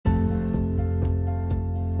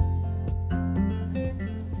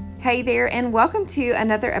Hey there, and welcome to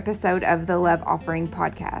another episode of the Love Offering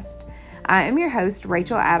Podcast. I am your host,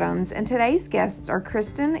 Rachel Adams, and today's guests are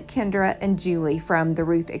Kristen, Kendra, and Julie from the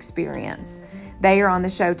Ruth Experience. They are on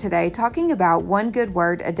the show today talking about one good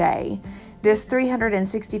word a day. This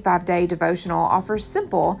 365-day devotional offers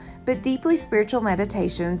simple but deeply spiritual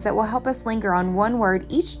meditations that will help us linger on one word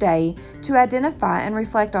each day to identify and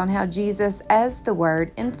reflect on how Jesus, as the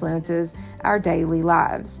Word, influences our daily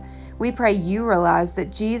lives. We pray you realize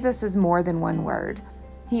that Jesus is more than one word.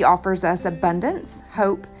 He offers us abundance,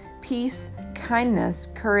 hope, peace, kindness,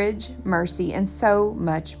 courage, mercy, and so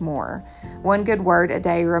much more. One good word a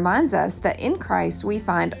day reminds us that in Christ we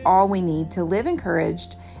find all we need to live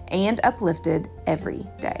encouraged and uplifted every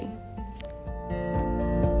day.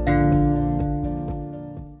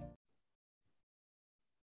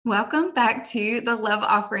 Welcome back to the Love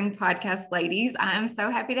Offering Podcast, ladies. I am so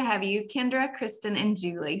happy to have you, Kendra, Kristen, and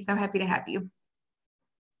Julie. So happy to have you.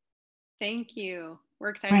 Thank you. We're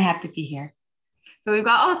excited. We're happy to be here. So we've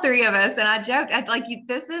got all three of us, and I joked,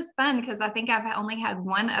 this is fun because I think I've only had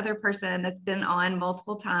one other person that's been on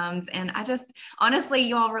multiple times. And honestly,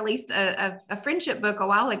 you all released a friendship book a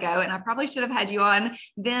while ago, and I probably should have had you on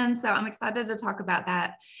then. So I'm excited to talk about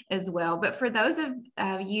that as well. But for those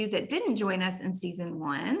of you that didn't join us in season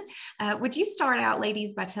one, would you start out,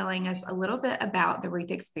 ladies, by telling us a little bit about the Ruth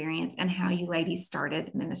Experience and how you ladies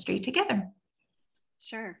started ministry together?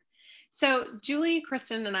 Sure. So Julie,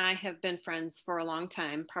 Kristen, and I have been friends for a long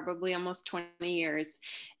time, probably almost 20 years.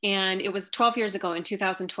 And it was 12 years ago in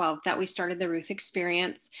 2012 that we started the Ruth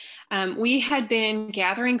Experience. We had been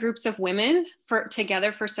gathering groups of women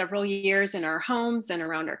together for several years in our homes and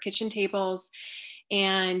around our kitchen tables.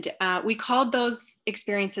 And we called those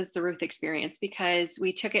experiences the Ruth Experience because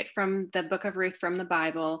we took it from the book of Ruth from the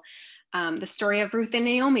Bible. The story of Ruth and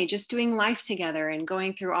Naomi just doing life together and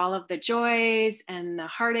going through all of the joys and the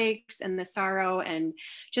heartaches and the sorrow and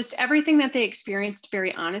just everything that they experienced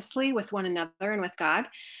very honestly with one another and with God.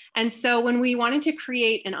 And so when we wanted to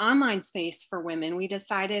create an online space for women, we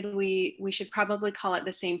decided we should probably call it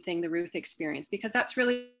the same thing, the Ruth Experience, because that's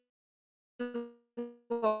really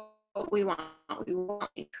what we want. We want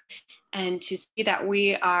and to see that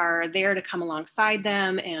we are there to come alongside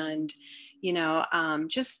them and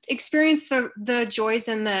just experience the joys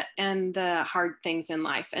and the hard things in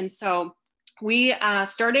life. And so we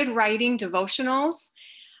started writing devotionals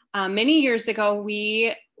many years ago.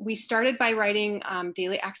 We started by writing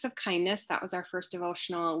daily acts of kindness. That was our first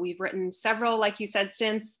devotional. We've written several, like you said,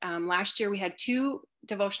 since last year. We had 2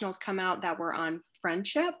 devotionals come out that were on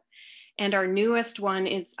friendship. And our newest one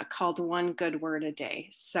is called One Good Word a Day.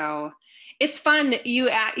 So it's fun. You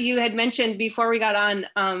had mentioned before we got on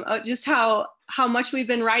just how much we've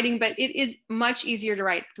been writing, but it is much easier to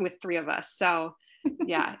write with 3 of us. So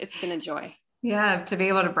yeah, it's been a joy. Yeah, to be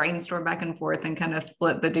able to brainstorm back and forth and kind of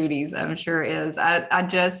split the duties, I'm sure is. I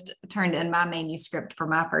just turned in my manuscript for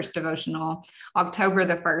my first devotional October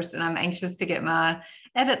the 1st, and I'm anxious to get my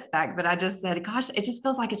edits back. But I just said, gosh, it just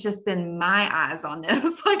feels like it's just been my eyes on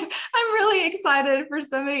this. Like, I'm really excited for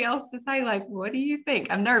somebody else to say, like, what do you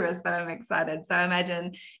think? I'm nervous, but I'm excited. So I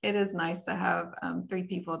imagine it is nice to have 3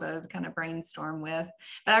 people to kind of brainstorm with.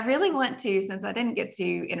 But I really want to, since I didn't get to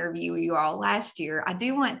interview you all last year, I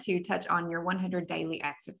do want to touch on your 100 daily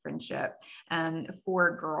acts of friendship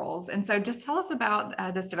for girls. And so just tell us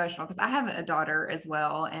about this devotional, because I have a daughter as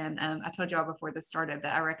well. And I told you all before this started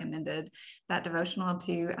that I recommended that devotional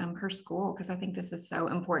to her school, because I think this is so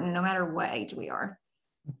important no matter what age we are.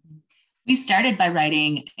 We started by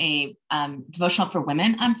writing a devotional for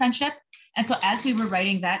women on friendship. And so as we were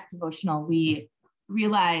writing that devotional, we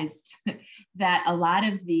realized that a lot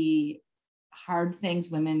of the hard things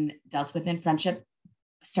women dealt with in friendship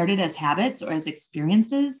started as habits or as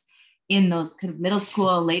experiences in those kind of middle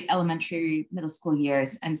school, late elementary, middle school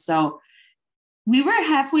years. And so we were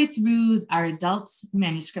halfway through our adult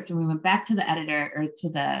manuscript and we went back to the editor or to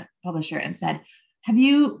the publisher and said,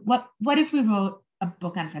 what if we wrote a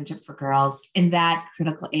book on friendship for girls in that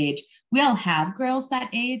critical age? We all have girls that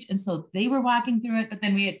age. And so they were walking through it, but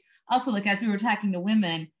then we had also, like, as we were talking to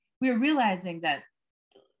women, we were realizing that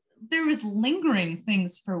there was lingering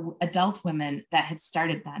things for adult women that had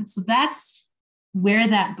started then. So that's where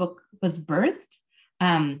that book was birthed.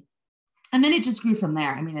 And then it just grew from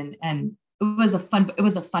there. I mean, and it was a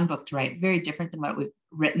fun book to write, very different than what we've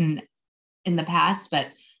written in the past, but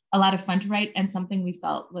a lot of fun to write and something we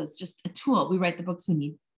felt was just a tool. We write the books we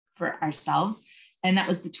need for ourselves. And that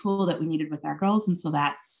was the tool that we needed with our girls. And so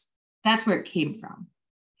that's where it came from.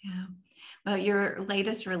 Yeah. Well, your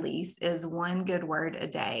latest release is one good word a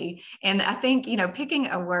day. And I think, picking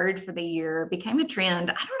a word for the year became a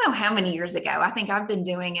trend. I don't know how many years ago. I think I've been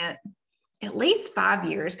doing it at least 5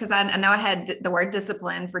 years, because I know I had the word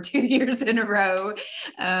discipline for 2 years in a row.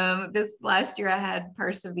 This last year I had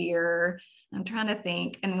persevere. I'm trying to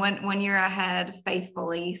think. And one year I had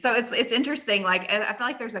faithfully. So it's interesting. Like, I feel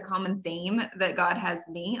like there's a common theme that God has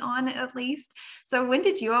me on, at least. So when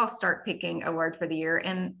did you all start picking a word for the year,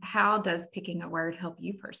 and how does picking a word help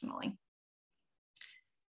you personally?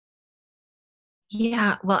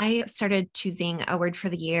 Yeah, well, I started choosing a word for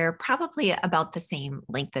the year probably about the same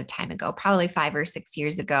length of time ago, probably 5 or 6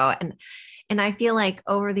 years ago. And I feel like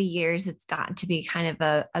over the years, it's gotten to be kind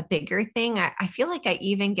of a bigger thing. I feel like I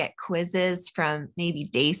even get quizzes from maybe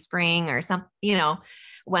Dayspring or some,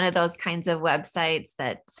 one of those kinds of websites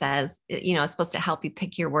that says, it's supposed to help you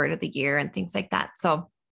pick your word of the year and things like that. So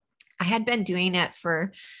I had been doing it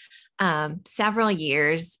for several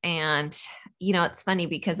years. And, it's funny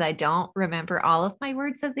because I don't remember all of my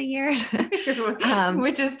words of the year.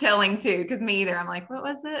 Which is telling too, because me either. I'm like, what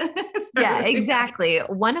was it? Yeah, exactly.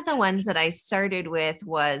 One of the ones that I started with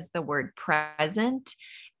was the word present.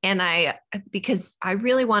 And because I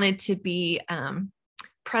really wanted to be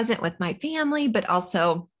present with my family, but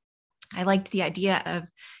also I liked the idea of,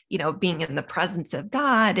 being in the presence of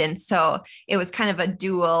God. And so it was kind of a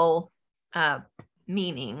dual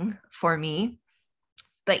meaning for me.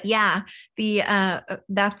 But yeah,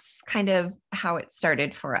 that's kind of how it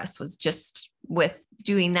started for us, was just with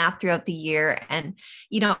doing that throughout the year. And,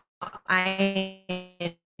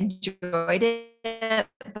 I enjoyed it,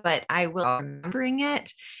 but I will remembering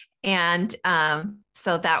it. And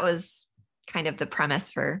so that was kind of the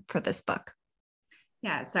premise for this book.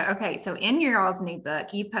 Yeah. So in your all's new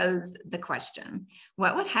book, you posed the question: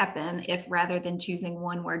 what would happen if, rather than choosing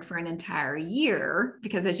one word for an entire year,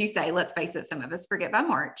 because as you say, let's face it, some of us forget by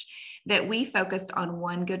March, that we focused on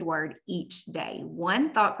one good word each day,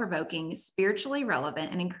 one thought-provoking, spiritually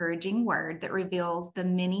relevant, and encouraging word that reveals the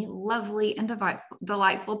many lovely and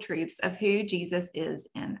delightful truths of who Jesus is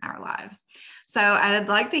in our lives. So I'd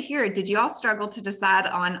like to hear, did you all struggle to decide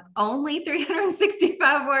on only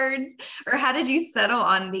 365 words, or how did you settle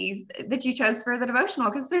on these that you chose for the devotional?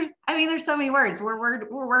 Because there's so many words. We're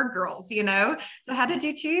word girls, So how did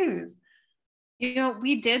you choose?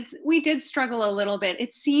 We did struggle a little bit.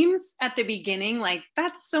 It seems at the beginning like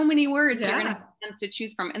that's so many words you're going to have to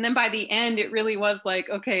choose from. And then by the end, it really was like,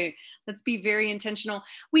 okay, let's be very intentional.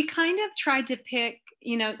 We kind of tried to pick,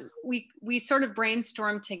 we sort of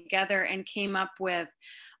brainstormed together and came up with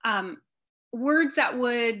words that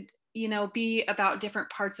would, be about different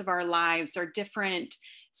parts of our lives or different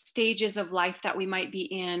stages of life that we might be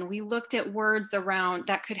in. We looked at words around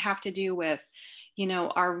that could have to do with,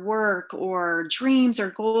 our work or dreams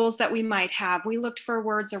or goals that we might have. We looked for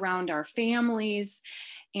words around our families,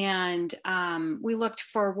 and we looked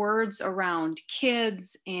for words around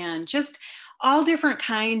kids, and just all different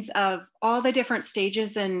kinds of all the different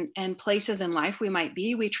stages and places in life we might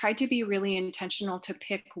be. We tried to be really intentional to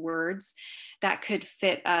pick words that could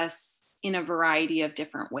fit us in a variety of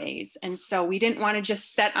different ways. And so we didn't want to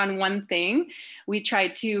just set on one thing. We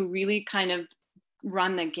tried to really kind of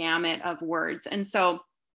run the gamut of words. And so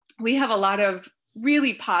we have a lot of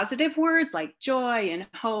really positive words like joy and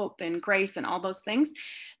hope and grace and all those things.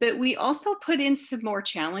 But we also put in some more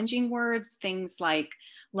challenging words, things like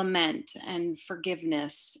lament and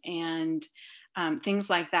forgiveness and things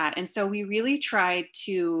like that. And so we really tried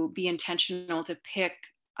to be intentional to pick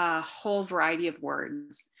a whole variety of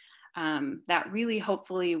words that really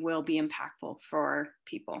hopefully will be impactful for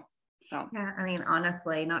people. So, yeah,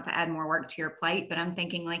 honestly, not to add more work to your plate, but I'm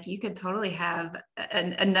thinking like you could totally have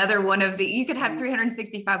another one of you could have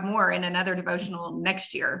 365 more in another devotional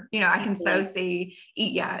next year. I can so see,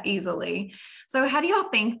 easily. So how do y'all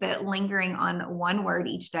think that lingering on one word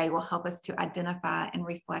each day will help us to identify and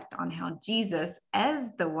reflect on how Jesus as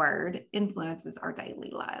the word influences our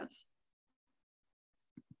daily lives?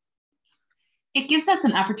 It gives us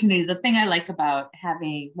an opportunity. The thing I like about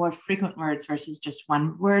having more frequent words versus just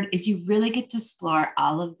one word is you really get to explore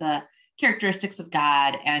all of the characteristics of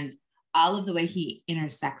God and all of the way he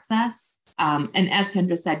intersects us. And as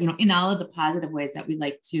Kendra said, in all of the positive ways that we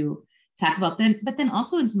like to talk about, but then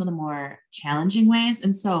also in some of the more challenging ways.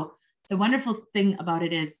 And so the wonderful thing about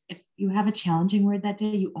it is if you have a challenging word that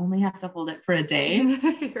day, you only have to hold it for a day.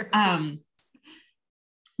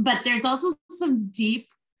 But there's also some deep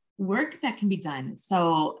work that can be done.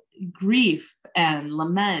 So grief and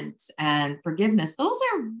lament and forgiveness, those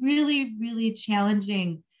are really, really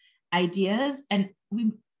challenging ideas. And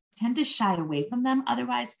we tend to shy away from them.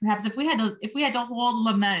 Otherwise, perhaps if we had to hold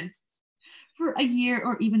lament for a year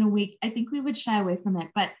or even a week, I think we would shy away from it.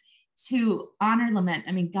 But to honor lament,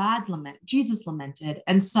 I mean, God lament, Jesus lamented.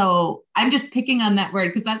 And so I'm just picking on that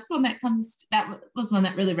word because that was one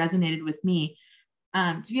that really resonated with me.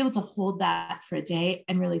 To be able to hold that for a day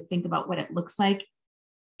and really think about what it looks like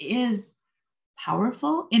is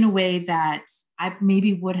powerful in a way that I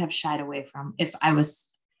maybe would have shied away from if I was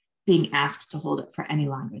being asked to hold it for any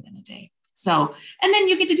longer than a day. So, and then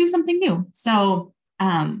you get to do something new. So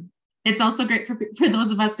it's also great for those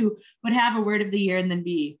of us who would have a word of the year and then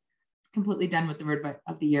be completely done with the word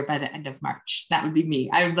of the year by the end of March. That would be me.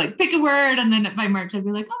 I would like pick a word and then by March I'd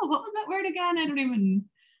be like, oh, what was that word again? I don't even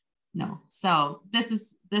know. So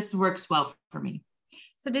this works well for me.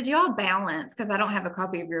 So did y'all balance, because I don't have a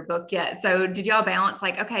copy of your book yet. So did y'all balance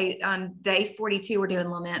like, okay, on day 42, we're doing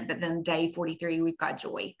lament, but then day 43, we've got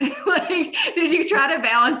joy. Like, did you try to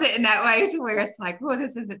balance it in that way to where it's like, oh,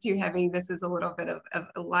 this isn't too heavy. This is a little bit of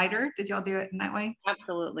lighter. Did y'all do it in that way?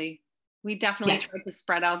 Absolutely. We definitely tried to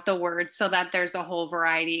spread out the words so that there's a whole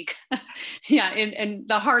variety. Yeah. And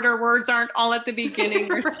the harder words aren't all at the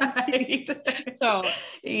beginning. Or right. So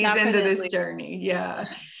ease into this journey. Yeah.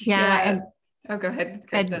 And oh, go ahead,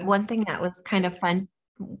 Kristen. And one thing that was kind of fun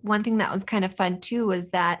too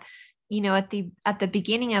was that, at the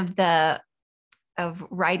beginning of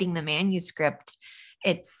writing the manuscript,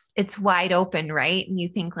 it's wide open, right? And you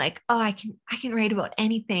think like, oh, I can write about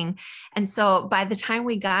anything. And so by the time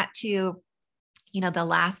we got to, the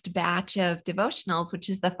last batch of devotionals, which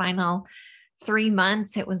is the final 3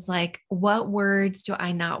 months, it was like, what words do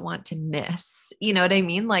I not want to miss? You know what I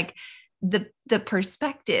mean? Like the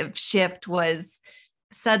perspective shift was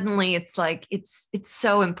suddenly it's like, it's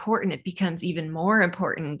so important. It becomes even more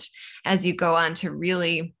important as you go on to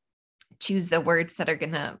really choose the words that are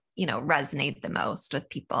going to, resonate the most with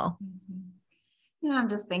people. I'm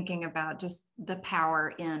just thinking about just the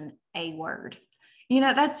power in a word.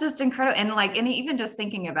 That's just incredible. And even just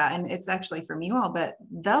thinking about, and it's actually from you all, but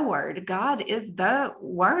the word, God is the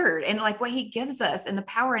word, and like what he gives us and the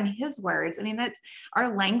power in his words. I mean, that's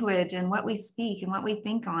our language and what we speak and what we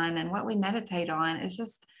think on and what we meditate on is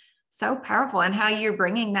just so powerful. And how you're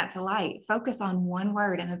bringing that to light, focus on one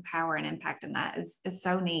word and the power and impact in that is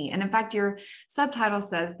so neat. And in fact, your subtitle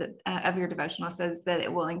says that of your devotional says that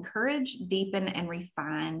it will encourage, deepen, and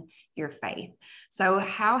refine your faith. So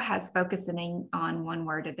how has focusing on one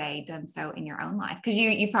word a day done so in your own life? Because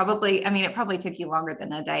you probably, it probably took you longer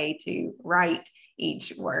than a day to write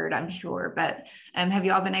each word, I'm sure. But have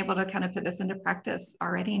you all been able to kind of put this into practice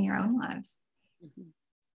already in your own lives? Mm-hmm.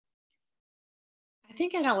 I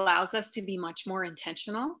think it allows us to be much more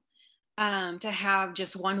intentional, to have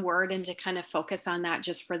just one word and to kind of focus on that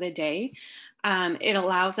just for the day. It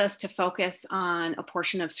allows us to focus on a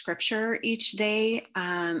portion of scripture each day,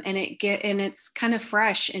 and it's kind of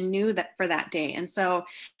fresh and new for that day. And so,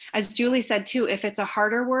 as Julie said too, if it's a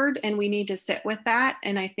harder word and we need to sit with that,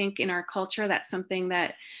 and I think in our culture that's something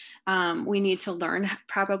that we need to learn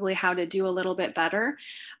probably how to do a little bit better.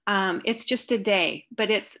 It's just a day,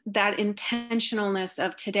 but it's that intentionalness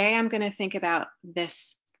of today, I'm going to think about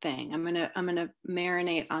this thing. I'm going to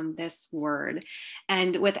marinate on this word.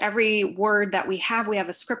 And with every word that we have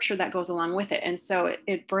a scripture that goes along with it. And so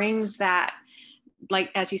it brings that,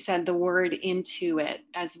 like, as you said, the word into it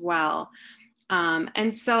as well.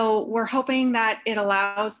 And so we're hoping that it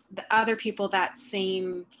allows the other people that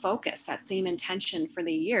same focus, that same intention for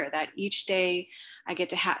the year, that each day I get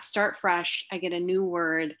to start fresh. I get a new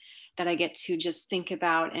word that I get to just think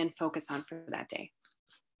about and focus on for that day.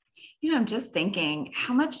 I'm just thinking,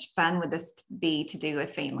 how much fun would this be to do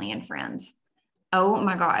with family and friends? Oh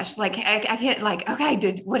my gosh. Like I get like, okay,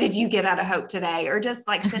 what did you get out of Hope today? Or just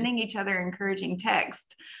like sending each other encouraging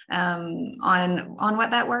text on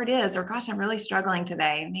what that word is, or gosh, I'm really struggling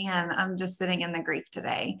today. Man, I'm just sitting in the grief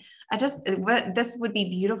today. This would be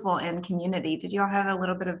beautiful in community. Did you all have a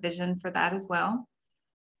little bit of vision for that as well?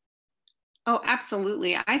 Oh,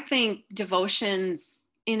 absolutely. I think devotions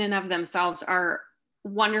in and of themselves are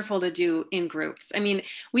wonderful to do in groups. I mean,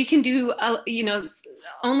 we can do,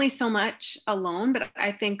 only so much alone, but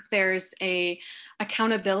I think there's a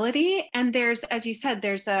accountability, and there's, as you said,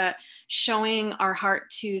 there's a showing our heart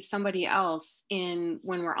to somebody else when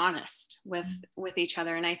we're honest with each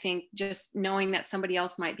other. And I think just knowing that somebody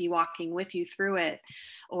else might be walking with you through it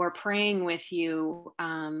or praying with you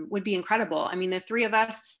would be incredible. I mean, the three of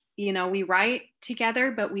us, we write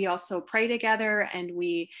together, but we also pray together, and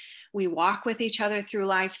we walk with each other through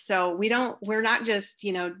life. So we're not just,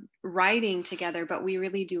 writing together, but we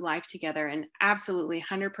really do life together. And absolutely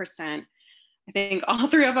 100%, I think all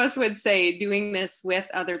three of us would say doing this with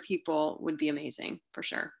other people would be amazing for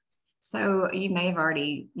sure. So you may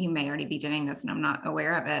already be doing this and I'm not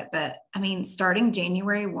aware of it, but I mean, starting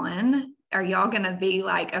January 1, are y'all going to be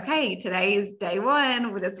like, okay, today is day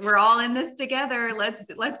 1 with this, we're all in this together. Let's,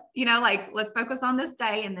 let's focus on this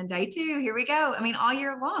day. And then day 2, here we go. I mean, all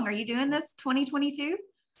year long, are you doing this 2022?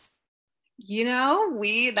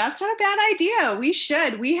 That's not a bad idea. We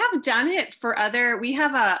should. We have done it for we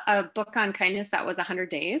have a book on kindness that was 100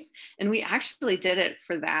 days, and we actually did it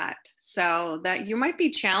for that. So that you might be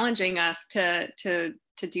challenging us to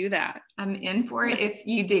do that. I'm in for it if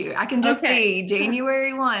you do. I can just see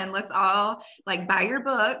January 1. Let's all buy your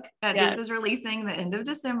book. This is releasing the end of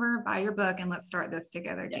December. Buy your book and let's start this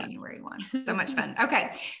together. January 1. So much fun.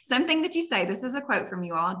 Okay. Something that you say, this is a quote from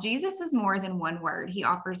you all. Jesus is more than one word. He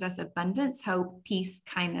offers us abundance, hope, peace,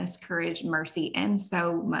 kindness, courage, mercy, and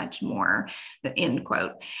so much more. The end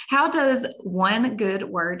quote. How does one good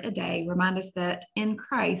word a day remind us that in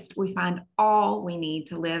Christ, we find all we need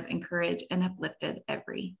to live encouraged and uplifted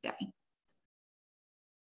every day?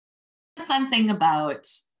 The fun thing about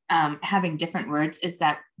having different words is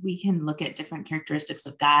that we can look at different characteristics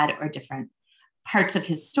of God or different parts of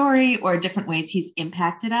his story or different ways he's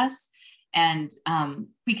impacted us. And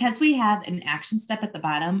because we have an action step at the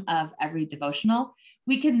bottom of every devotional,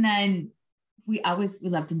 we can then, we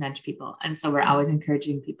love to nudge people. And so we're always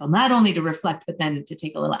encouraging people not only to reflect, but then to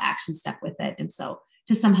take a little action step with it. And so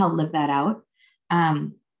to somehow live that out.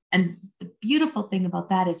 And the beautiful thing about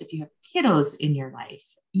that is if you have kiddos in your life,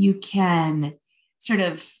 you can sort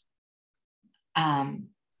of,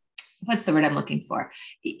 what's the word I'm looking for?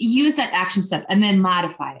 Use that action step and then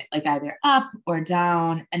modify it, like either up or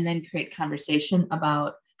down, and then create conversation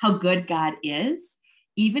about how good God is,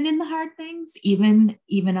 even in the hard things, even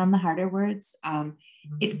on the harder words.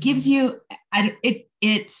 It gives you,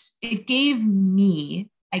 it gave me,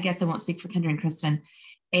 I guess I won't speak for Kendra and Kristen,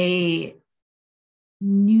 a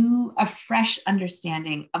fresh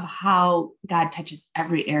understanding of how God touches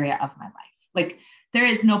every area of my life. Like there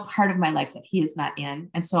is no part of my life that he is not in.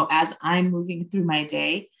 And so as I'm moving through my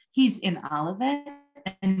day, he's in all of it.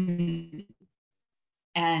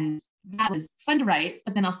 And that was fun to write,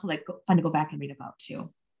 but then also fun to go back and read about too.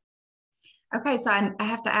 Okay. So I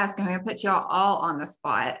have to ask, I'm going to put y'all all on the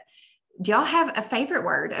spot. Do y'all have a favorite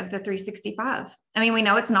word of the 365? I mean, we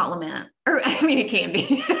know it's not lament, or I mean, it can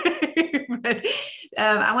be, but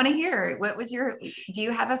I want to hear, do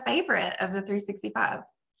you have a favorite of the 365?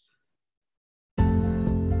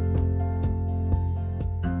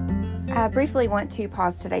 I briefly want to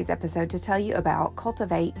pause today's episode to tell you about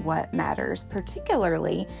Cultivate What Matters,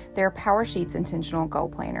 particularly their Power Sheets Intentional Goal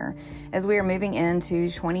Planner. As we are moving into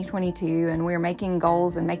 2022 and we're making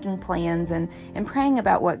goals and making plans and praying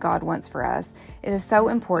about what God wants for us, it is so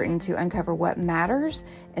important to uncover what matters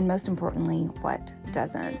and most importantly, what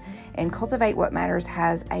doesn't. And Cultivate What Matters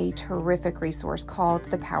has a terrific resource called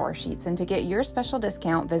the Power Sheets. And to get your special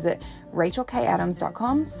discount, visit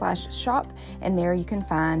rachelkadams.com/shop, and there you can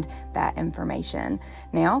find that information.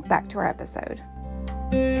 Now back to our episode.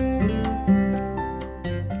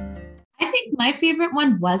 I think my favorite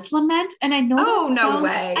one was lament, and I know. Oh, no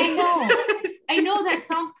way! I know that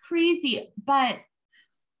sounds crazy, but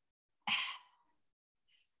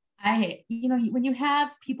when you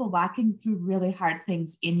have people walking through really hard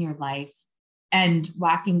things in your life and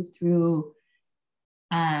walking through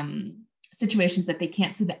situations that they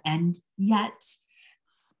can't see the end yet,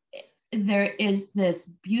 there is this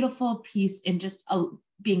beautiful piece in just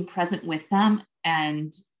being present with them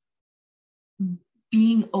and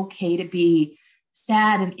being okay to be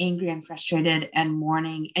sad and angry and frustrated and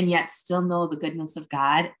mourning, and yet still know the goodness of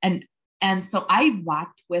God. And so I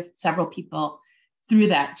walked with several people through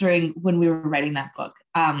that when we were writing that book.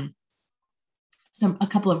 A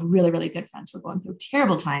couple of really, really good friends were going through a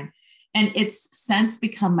terrible time, and it's since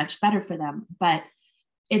become much better for them, but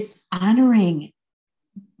it's honoring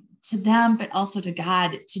to them, but also to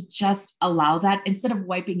God, to just allow that instead of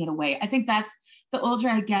wiping it away. I think that's, the older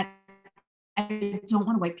I get, I don't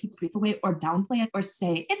want to wipe people's grief away or downplay it or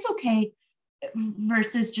say, it's okay,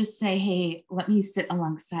 versus just say, hey, let me sit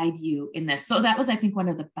alongside you in this. So that was, I think, one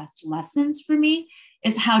of the best lessons for me,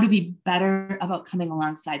 is how to be better about coming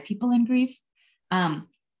alongside people in grief.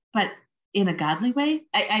 But in a godly way.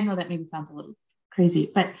 I know that maybe sounds a little crazy,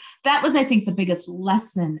 but that was, I think, the biggest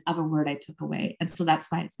lesson of a word I took away. And so that's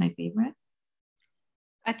why it's my favorite.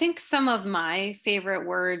 I think some of my favorite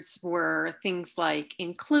words were things like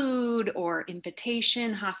include or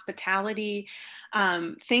invitation, hospitality,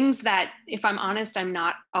 things that, if I'm honest, I'm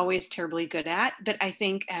not always terribly good at. But I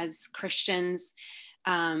think as Christians,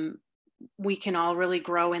 we can all really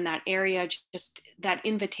grow in that area, just that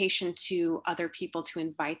invitation to other people to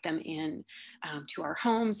invite them in to our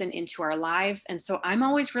homes and into our lives. And so I'm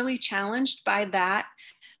always really challenged by that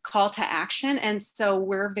call to action. And so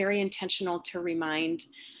we're very intentional to remind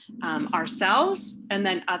ourselves and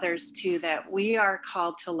then others too, that we are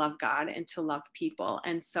called to love God and to love people.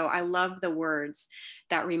 And so I love the words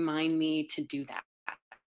that remind me to do that.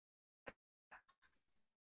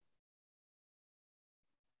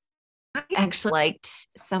 I actually liked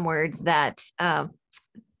some words that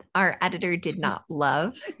our editor did not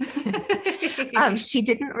love. She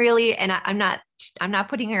didn't really, and I'm not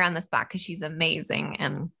putting her on the spot because she's amazing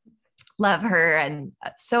and love her and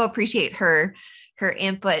so appreciate her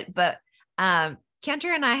input. But Kendra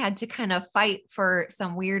and I had to kind of fight for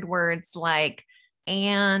some weird words like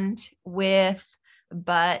and, with,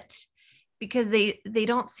 but, because they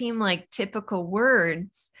don't seem like typical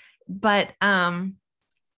words. But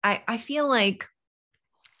I feel like,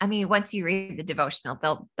 I mean, once you read the devotional,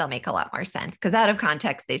 they'll make a lot more sense, because out of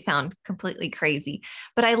context, they sound completely crazy.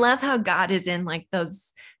 But I love how God is in like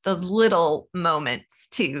those little moments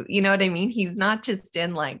too. You know what I mean? He's not just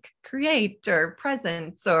in like create or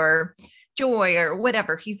presence or joy or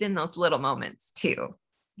whatever. He's in those little moments too.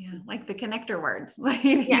 Yeah, like the connector words. Like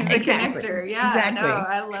he's the exactly. connector. Yeah, Exactly. no,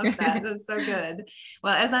 I love that. That's so good.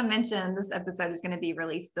 Well, as I mentioned, this episode is going to be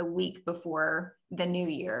released the week before the new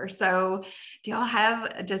year. So do y'all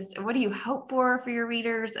have what do you hope for your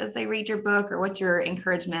readers as they read your book, or what's your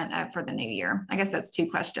encouragement for the new year? I guess that's two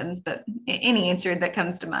questions, but any answer that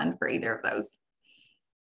comes to mind for either of those.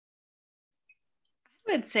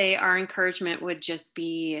 I would say our encouragement would just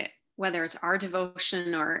be, whether it's our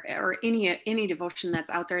devotion or any devotion that's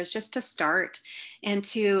out there, is just to start and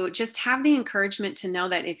to just have the encouragement to know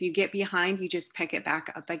that if you get behind, you just pick it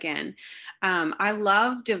back up again.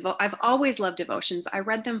 I've always loved devotions. I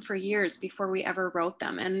read them for years before we ever wrote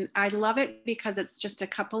them. And I love it because it's just a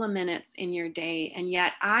couple of minutes in your day. And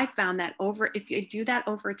yet I found that if you do that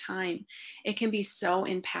over time, it can be so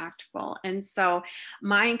impactful. And so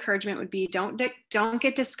my encouragement would be, don't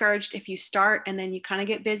get discouraged if you start and then you kind of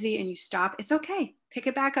get busy and you stop. It's okay. Pick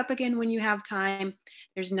it back up again when you have time.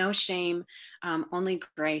 There's no shame, only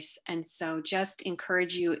grace. And so just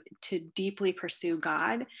encourage you to deeply pursue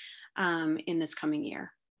God in this coming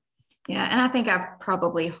year. Yeah. And I think I've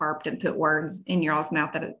probably harped and put words in y'all's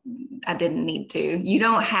mouth that I didn't need to. You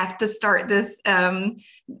don't have to start this,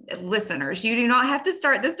 listeners, you do not have to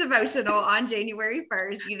start this devotional on January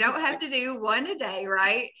 1st. You don't have to do one a day,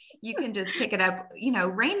 right? You can just pick it up,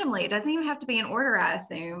 randomly. It doesn't even have to be in order, I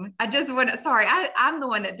assume. I'm the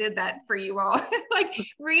one that did that for you all. Like,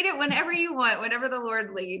 read it whenever you want, whenever the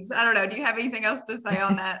Lord leads. I don't know. Do you have anything else to say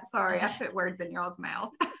on that? Sorry, I put words in y'all's mouth.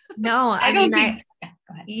 No, I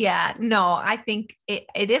think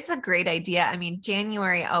it is a great idea. I mean,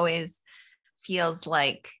 January always feels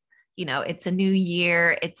like, it's a new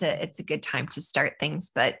year. It's a good time to start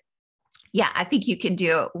things, but yeah, I think you can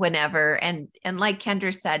do it whenever. And like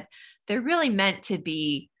Kendra said, they're really meant to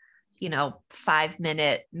be,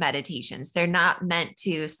 5-minute meditations. They're not meant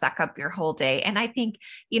to suck up your whole day. And I think,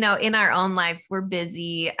 in our own lives, we're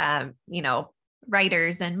busy,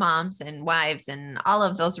 writers and moms and wives and all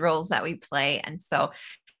of those roles that we play. And so,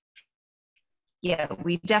 yeah,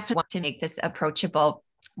 we definitely want to make this approachable,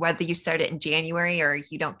 whether you start it in January or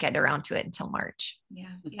you don't get around to it until March. Yeah.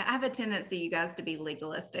 Yeah. I have a tendency, you guys, to be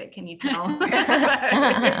legalistic. Can you tell?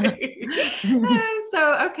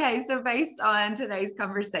 So based on today's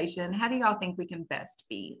conversation, how do y'all think we can best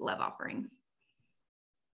be love offerings?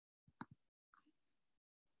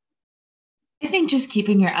 I think just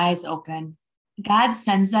keeping your eyes open. God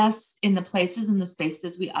sends us in the places and the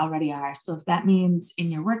spaces we already are. So if that means in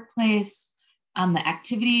your workplace, on the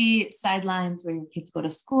activity sidelines where your kids go to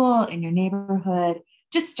school, in your neighborhood,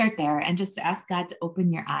 just start there and just ask God to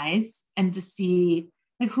open your eyes and to see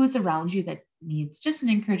like who's around you that needs just an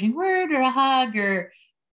encouraging word or a hug or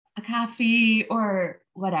a coffee or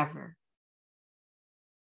whatever.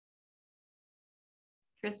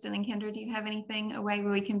 Kristen and Kendra, do you have anything, a way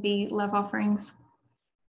where we can be love offerings?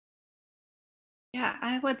 Yeah,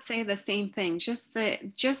 I would say the same thing. Just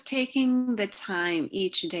taking the time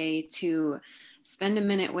each day to spend a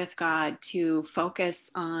minute with God, to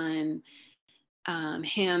focus on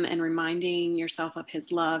Him and reminding yourself of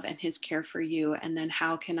His love and His care for you. And then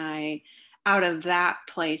how can I, out of that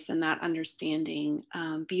place and that understanding,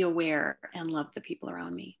 be aware and love the people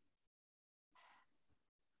around me.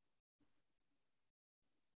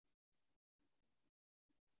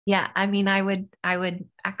 Yeah, I mean, I would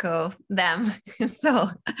echo them. So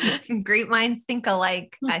great minds think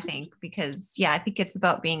alike, I think, because yeah, I think it's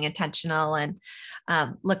about being intentional and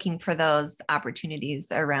looking for those opportunities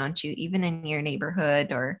around you, even in your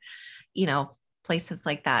neighborhood or, you know, places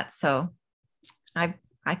like that. So I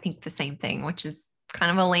I think the same thing, which is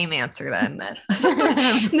kind of a lame answer then. That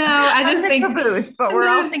No, I just think caboose, but we're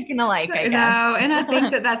all thinking alike, I guess. No, and I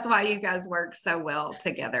think that that's why you guys work so well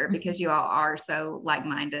together, because you all are so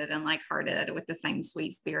like-minded and like-hearted with the same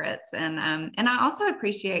sweet spirits. And I also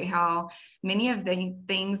appreciate how many of the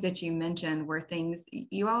things that you mentioned were things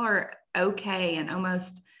you all are okay and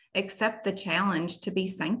almost accept the challenge to be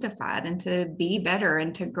sanctified and to be better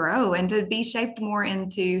and to grow and to be shaped more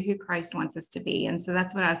into who Christ wants us to be. And so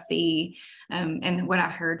that's what I see and what I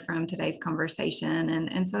heard from today's conversation.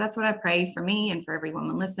 And so that's what I pray for me and for every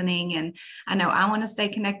woman listening. And I know I want to stay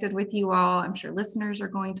connected with you all. I'm sure listeners are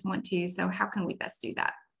going to want to. So how can we best do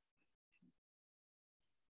that?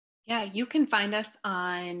 Yeah, you can find us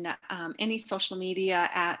on any social media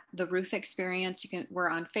at the Ruth Experience. We're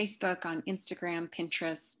on Facebook, on Instagram,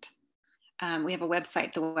 Pinterest. We have a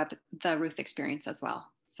website, the Ruth Experience as well.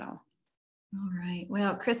 So. All right.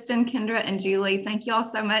 Well, Kristen, Kendra, and Julie, thank you all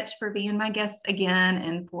so much for being my guests again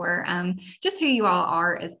and for just who you all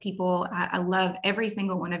are as people. I love every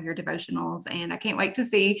single one of your devotionals, and I can't wait to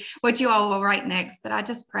see what you all will write next. But I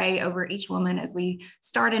just pray over each woman as we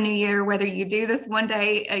start a new year, whether you do this one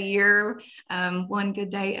day a year, one good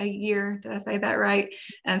day a year. Did I say that right?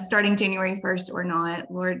 Starting January 1st or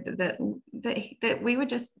not, Lord, that we would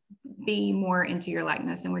just be more into your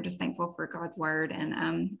likeness. And we're just thankful for God's word. And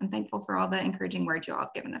I'm thankful for all the encouraging words you all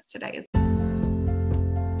have given us today as well.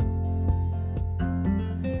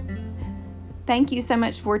 Thank you so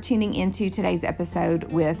much for tuning into today's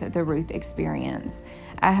episode with the Ruth Experience.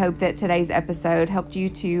 I hope that today's episode helped you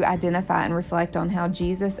to identify and reflect on how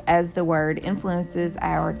Jesus as the Word influences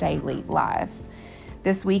our daily lives.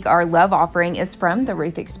 This week, our love offering is from the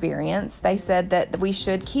Ruth Experience. They said that we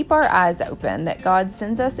should keep our eyes open, that God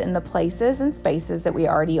sends us in the places and spaces that we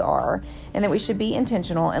already are, and that we should be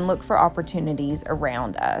intentional and look for opportunities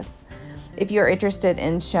around us. If you're interested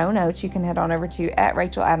in show notes, you can head on over to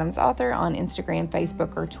 @RachelAdamsAuthor on Instagram,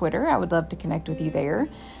 Facebook, or Twitter. I would love to connect with you there.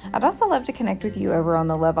 I'd also love to connect with you over on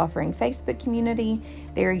the Love Offering Facebook community.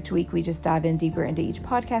 There each week we just dive in deeper into each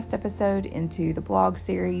podcast episode, into the blog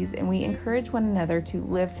series, and we encourage one another to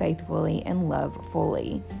live faithfully and love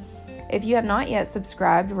fully. If you have not yet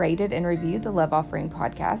subscribed, rated, and reviewed the Love Offering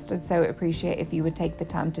podcast, I'd so appreciate if you would take the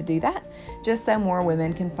time to do that, just so more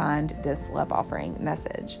women can find this Love Offering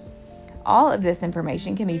message. All of this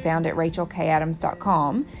information can be found at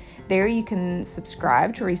rachelkadams.com. There you can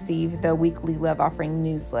subscribe to receive the weekly Love Offering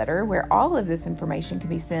newsletter, where all of this information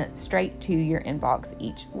can be sent straight to your inbox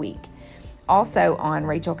each week. Also on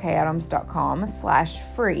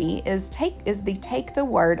rachelkadams.com/free is the Take the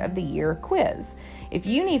Word of the Year quiz. If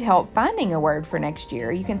you need help finding a word for next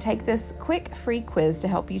year, you can take this quick free quiz to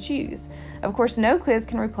help you choose. Of course, no quiz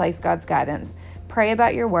can replace God's guidance. Pray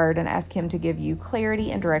about your word and ask Him to give you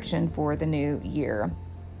clarity and direction for the new year.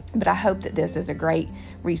 But I hope that this is a great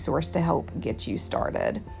resource to help get you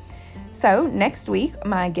started. So next week,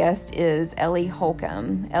 my guest is Ellie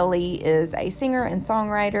Holcomb. Ellie is a singer and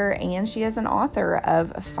songwriter, and she is an author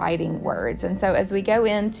of Fighting Words. And so as we go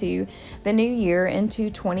into the new year, into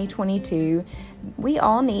 2022, we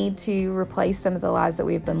all need to replace some of the lies that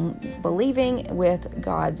we've been believing with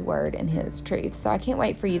God's word and His truth. So I can't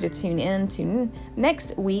wait for you to tune in to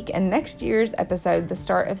next week and next year's episode, the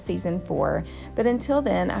start of season 4. But until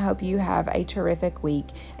then, I hope you have a terrific week.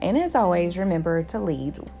 And as always, remember to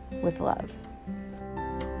lead with love.